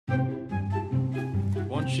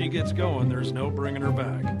Once she gets going, there's no bringing her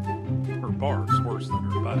back. Her bark's worse than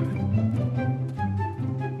her bite.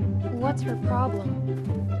 What's her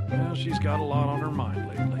problem? Well, she's got a lot on her mind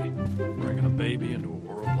lately. Bringing a baby into a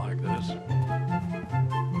world like this.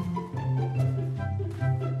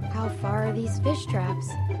 How far are these fish traps?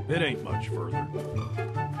 It ain't much further.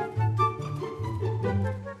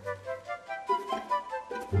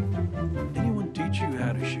 Anyone teach you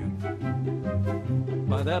how to shoot?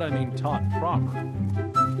 By that I mean taught proper.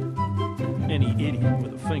 Any idiot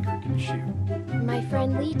with a finger can shoot. My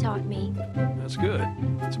friend Lee taught me. That's good.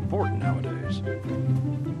 It's important nowadays.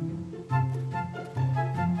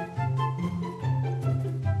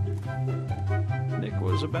 Nick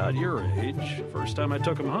was about your age. First time I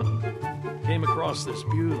took him hunting. Came across this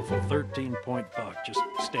beautiful 13-point buck just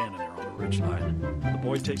standing there on a ridgeline. The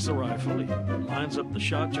boy takes the rifle, he lines up the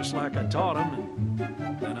shot just like I taught him,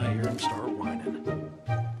 and then I hear him start whining.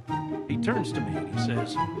 He turns to me and he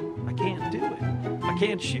says, "I can't do it. I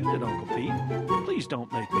can't shoot it, Uncle Pete. Please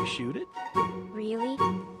don't make me shoot it." Really?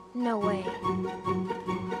 No way.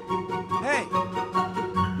 Hey!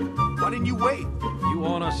 Why didn't you wait? You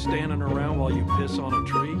want us standing around while you piss on a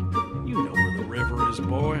tree? You know where the river is,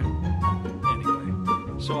 boy.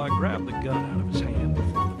 Anyway, so I grabbed the gun out of his hand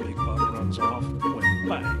before the big buck runs off. When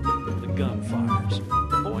bang, the gun fires.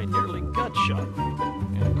 The boy nearly gut shot me.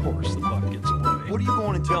 And of course, the buck gets away. What are you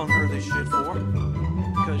going and telling her this shit for?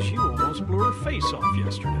 Because you almost blew her face off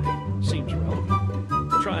yesterday. Seems relevant.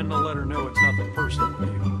 Trying to let her know it's nothing personal with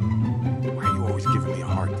you. Why are you always giving me a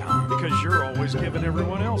hard time? Because you're always giving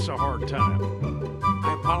everyone else a hard time.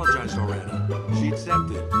 I apologized already. She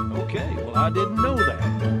accepted. Okay, well, I didn't know that.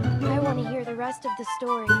 I want to hear the rest of the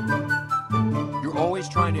story. You're always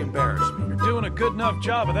trying to embarrass me. You're doing a good enough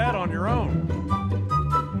job of that on your own.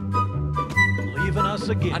 Leaving us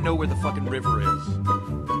again. I know where the fucking river is.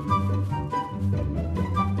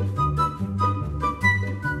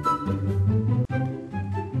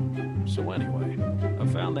 So anyway, I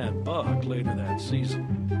found that buck later that season.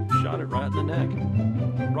 Shot it right in the neck.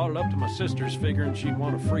 Brought it up to my sister's figuring she'd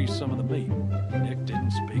want to freeze some of the meat. Nick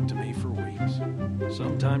didn't speak to me for weeks.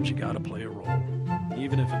 Sometimes you gotta play a role.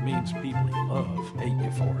 Even if it means people you love hate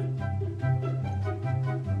you for it.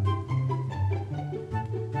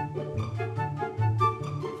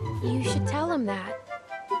 You should tell him that.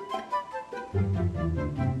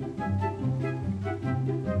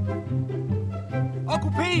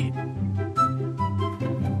 Uncle Pete!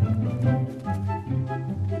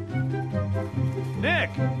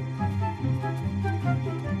 Nick!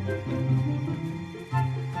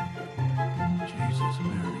 Jesus,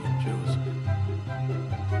 Mary, and Joseph.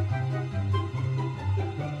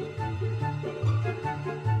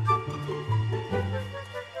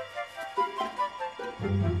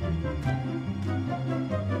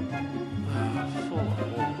 Full of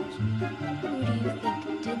holes. Who do you think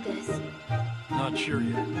did this? Not sure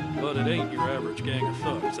yet, but it ain't your average gang of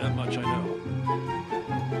thugs, that much I know.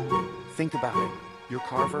 Think about it. You're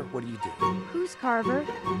Carver, what do you do? Who's Carver?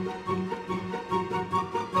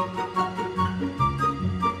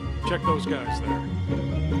 Check those guys there.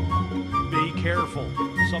 Be careful.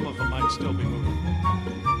 Some of them might still be moving.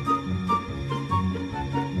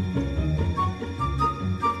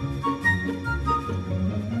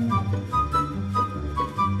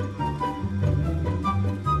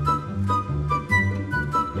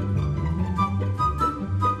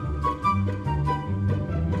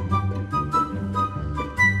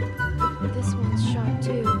 This one's shot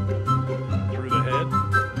too. Through the head.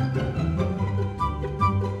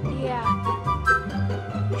 Yeah.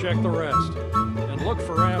 Check the rest. And look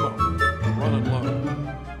for ammo. Running low.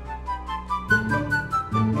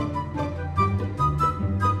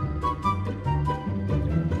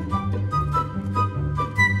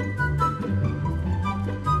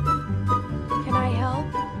 Can I help?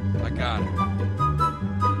 I got it.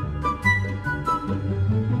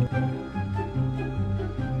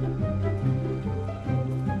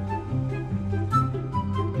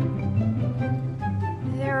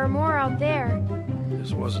 There are more out there.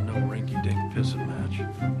 This wasn't no rinky-dink pissing match.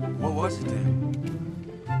 What was it then?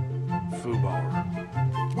 Foobar.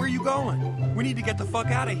 Where are you going? We need to get the fuck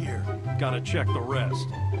out of here. Gotta check the rest.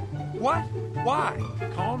 What? Why?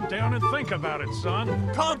 Calm down and think about it, son.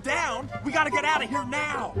 Calm down! We gotta get out of here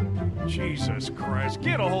now! Jesus Christ,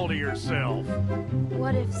 get a hold of yourself.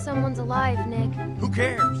 What if someone's alive, Nick? Who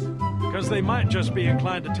cares? Because they might just be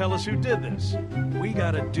inclined to tell us who did this. We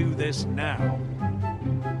gotta do this now.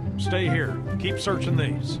 Stay here. Keep searching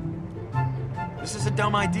these. This is a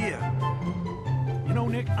dumb idea. You know,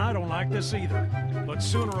 Nick, I don't like this either. But that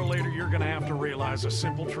sooner or later you're gonna have to realize a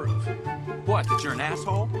simple truth. What, that you're an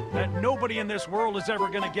asshole? That nobody in this world is ever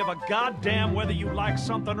gonna give a goddamn whether you like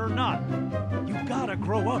something or not. You gotta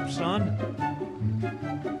grow up, son.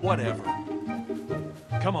 Whatever.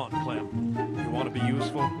 Come on, Clem. You want to be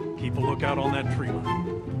useful? Keep a lookout on that tree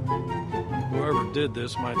line. Whoever did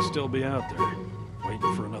this might still be out there,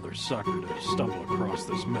 waiting for another sucker to stumble across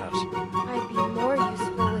this mess. I'd be more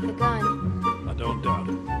useful with a gun. I don't doubt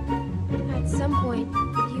it. At some point,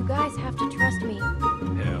 you guys have to trust me.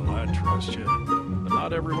 Hell, I trust you. But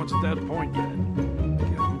not everyone's at that point yet.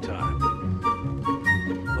 Give them time.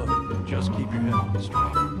 Look, just keep your head on the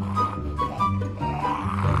straight.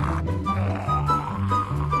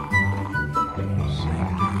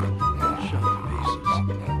 Shut to pieces.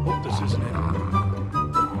 Hope this isn't it.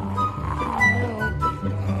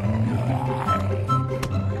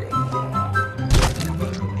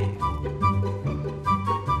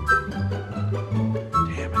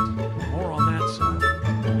 Damn it. More on that side.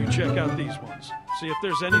 You check out these ones. See if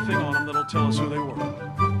there's anything on them that'll tell us who they were.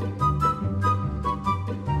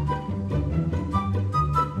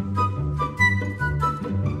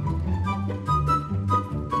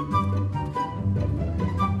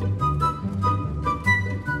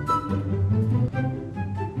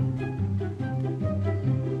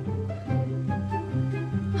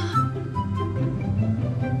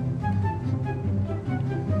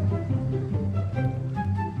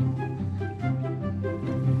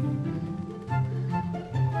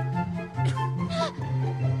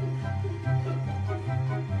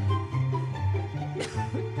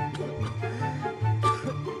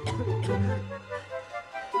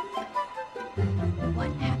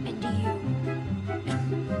 What happened to you?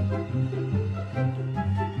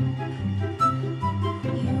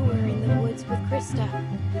 You were in the woods with Krista.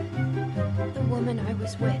 The woman I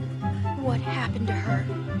was with. What happened to her?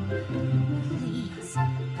 Please,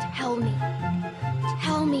 tell me.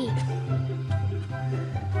 Tell me.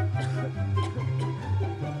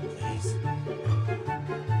 Please.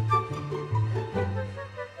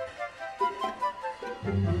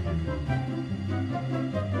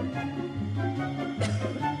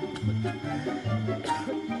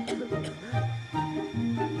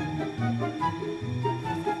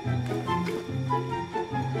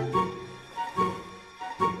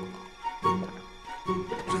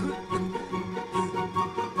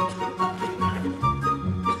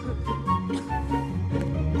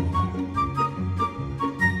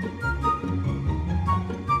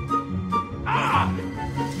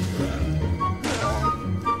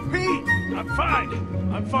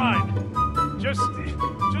 I'm fine. Just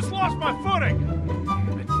lost my footing.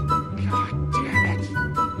 Damn it. God damn it.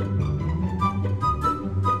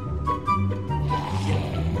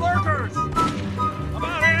 Lurkers! I'm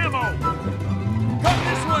out of ammo. Come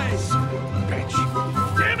this way! Bitch.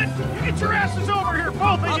 Damn it! You get your asses over here,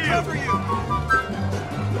 both of you! I'll cover you!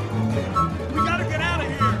 We gotta get out of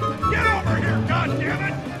here! Get over here,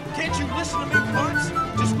 goddammit! Can't you listen to me once?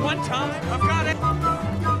 Just one time? I've got it!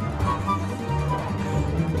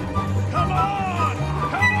 Come on!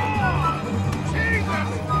 Come on! Jesus!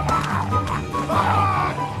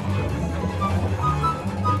 Ah!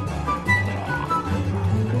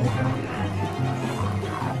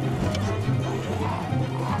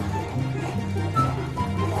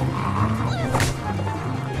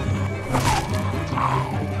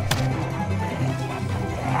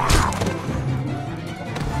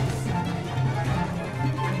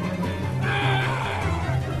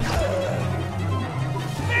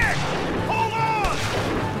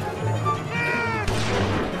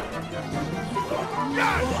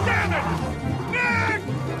 God damn it!